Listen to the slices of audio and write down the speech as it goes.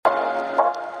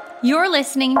You're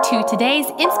listening to today's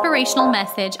inspirational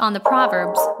message on the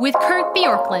Proverbs with Kurt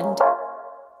Bjorklund.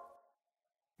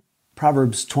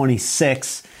 Proverbs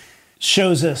 26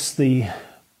 shows us the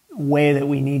way that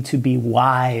we need to be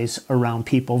wise around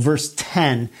people. Verse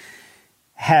 10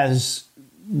 has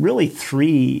really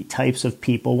three types of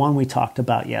people. One we talked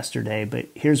about yesterday, but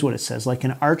here's what it says. Like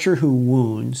an archer who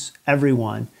wounds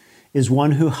everyone is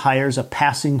one who hires a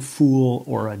passing fool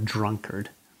or a drunkard.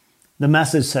 The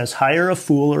Message says, hire a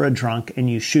fool or a drunk and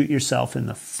you shoot yourself in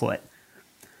the foot.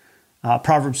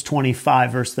 Proverbs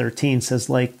 25 verse 13 says,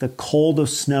 like the cold of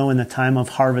snow in the time of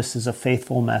harvest is a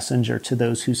faithful messenger to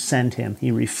those who send him.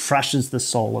 He refreshes the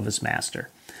soul of his master.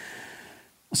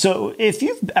 So if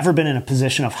you've ever been in a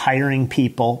position of hiring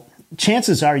people,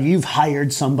 chances are you've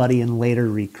hired somebody and later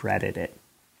regretted it.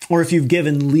 Or if you've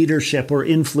given leadership or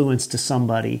influence to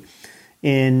somebody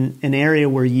in an area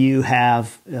where you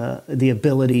have the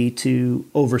ability to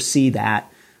oversee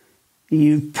that,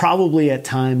 you've probably at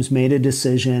times made a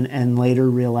decision and later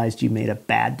realized you made a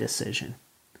bad decision.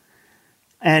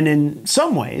 And in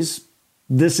some ways,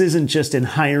 this isn't just in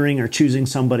hiring or choosing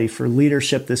somebody for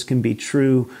leadership. This can be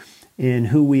true in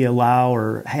who we allow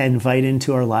or invite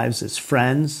into our lives as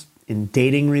friends, in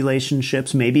dating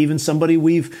relationships, maybe even somebody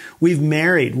we've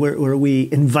married, where we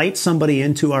invite somebody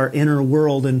into our inner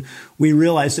world and we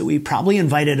realize that we probably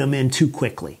invited them in too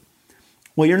quickly.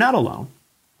 Well, you're not alone.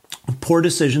 Poor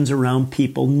decisions around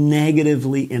people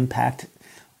negatively impact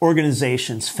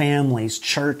organizations, families,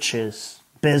 churches,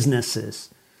 businesses.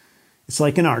 It's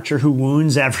like an archer who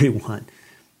wounds everyone.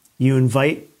 You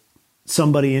invite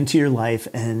somebody into your life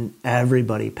and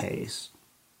everybody pays.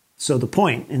 So the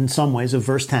point, in some ways, of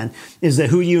verse 10 is that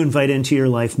who you invite into your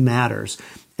life matters.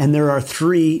 And there are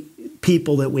three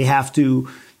people that we have to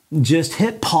just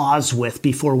hit pause with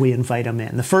before we invite them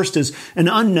in. The first is an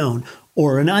unknown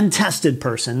or an untested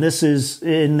person. This is,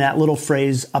 in that little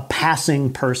phrase, a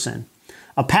passing person.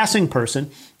 A passing person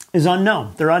is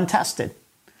unknown. They're untested.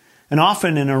 And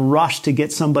often in a rush to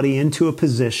get somebody into a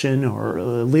position or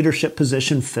a leadership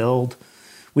position filled,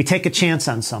 we take a chance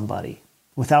on somebody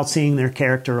without seeing their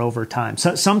character over time.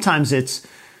 So sometimes it's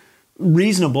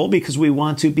reasonable because we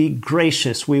want to be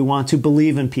gracious. We want to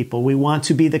believe in people. We want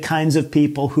to be the kinds of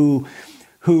people who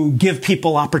give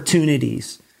people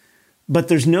opportunities. But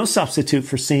there's no substitute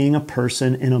for seeing a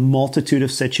person in a multitude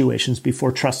of situations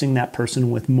before trusting that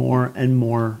person with more and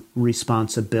more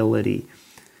responsibility.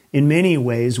 In many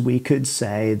ways, we could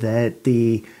say that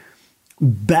the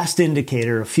best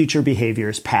indicator of future behavior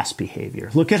is past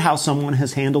behavior. Look at how someone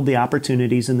has handled the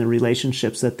opportunities and the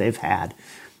relationships that they've had.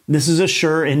 This is a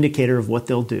sure indicator of what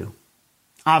they'll do.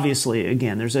 Obviously,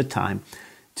 again, there's a time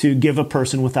to give a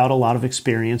person without a lot of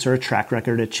experience or a track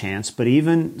record a chance, but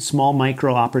even small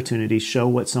micro opportunities show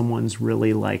what someone's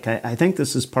really like. I think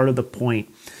this is part of the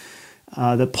point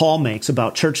that Paul makes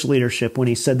about church leadership when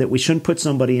he said that we shouldn't put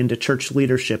somebody into church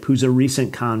leadership who's a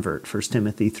recent convert, 1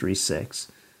 Timothy 3:6.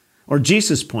 Or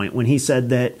Jesus' point when he said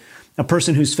that a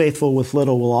person who's faithful with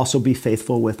little will also be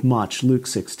faithful with much, Luke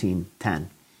 16:10.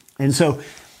 And so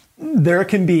there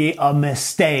can be a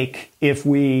mistake if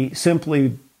we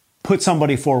simply put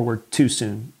somebody forward too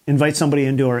soon, invite somebody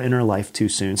into our inner life too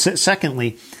soon.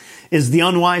 Secondly, is the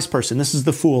unwise person. This is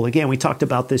the fool. Again, we talked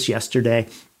about this yesterday.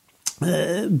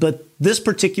 But this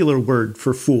particular word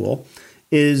for fool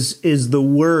is the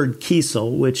word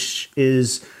kisel, which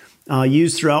is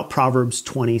used throughout Proverbs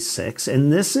 26.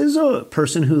 And this is a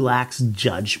person who lacks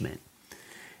judgment.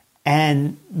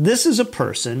 And this is a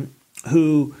person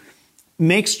who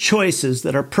makes choices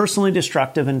that are personally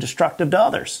destructive and destructive to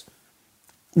others.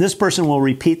 This person will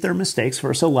repeat their mistakes,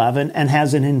 verse 11, and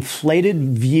has an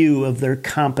inflated view of their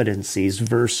competencies,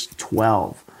 verse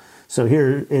 12. So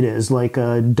here it is, like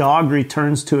a dog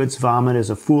returns to its vomit as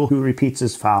a fool who repeats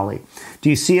his folly. Do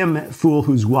you see a fool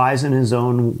who's wise in his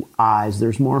own eyes?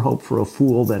 There's more hope for a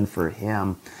fool than for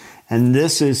him. And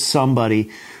this is somebody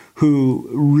who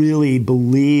really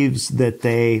believes that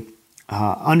they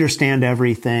understand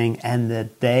everything and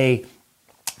that they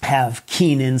have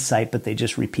keen insight, but they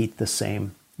just repeat the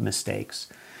same mistakes.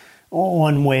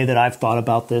 One way that I've thought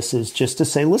about this is just to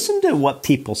say, listen to what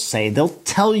people say. They'll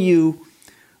tell you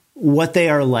what they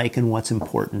are like and what's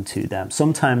important to them.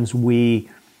 Sometimes we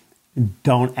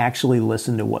don't actually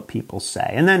listen to what people say.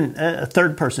 And then a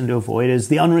third person to avoid is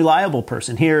the unreliable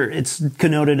person. Here it's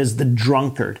connoted as the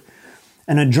drunkard.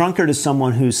 And a drunkard is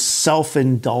someone who's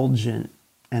self-indulgent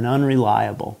and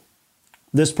unreliable.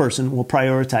 This person will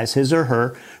prioritize his or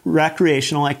her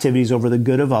recreational activities over the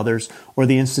good of others or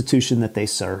the institution that they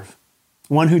serve.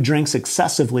 One who drinks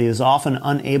excessively is often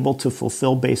unable to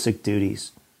fulfill basic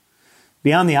duties.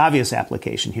 Beyond the obvious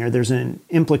application here, there's an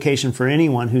implication for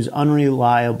anyone who's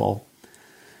unreliable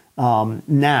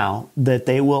now that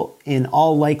they will, in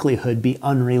all likelihood, be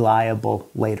unreliable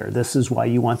later. This is why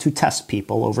you want to test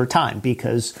people over time,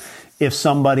 because if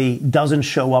somebody doesn't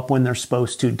show up when they're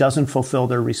supposed to, doesn't fulfill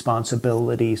their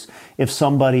responsibilities, if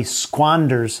somebody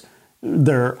squanders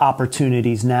their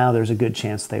opportunities now, there's a good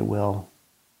chance they will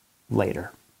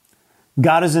later.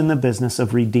 God is in the business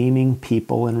of redeeming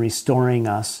people and restoring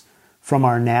us from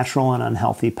our natural and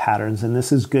unhealthy patterns. And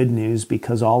this is good news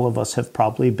because all of us have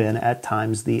probably been at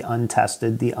times the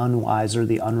untested, the unwise, or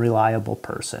the unreliable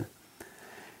person.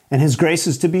 And His grace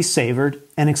is to be savored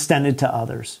and extended to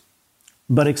others.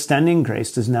 But extending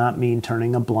grace does not mean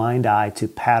turning a blind eye to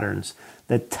patterns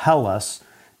that tell us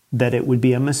that it would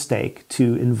be a mistake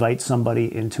to invite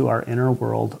somebody into our inner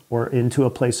world or into a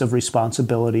place of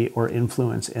responsibility or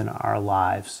influence in our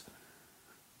lives.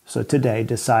 So today,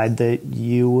 decide that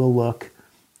you will look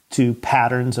to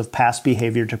patterns of past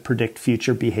behavior to predict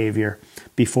future behavior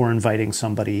before inviting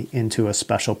somebody into a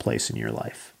special place in your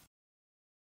life.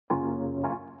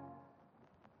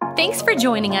 Thanks for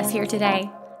joining us here today.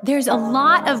 There's a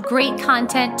lot of great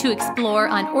content to explore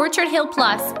on Orchard Hill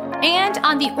Plus and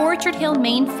on the Orchard Hill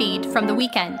main feed from the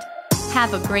weekend.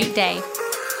 Have a great day.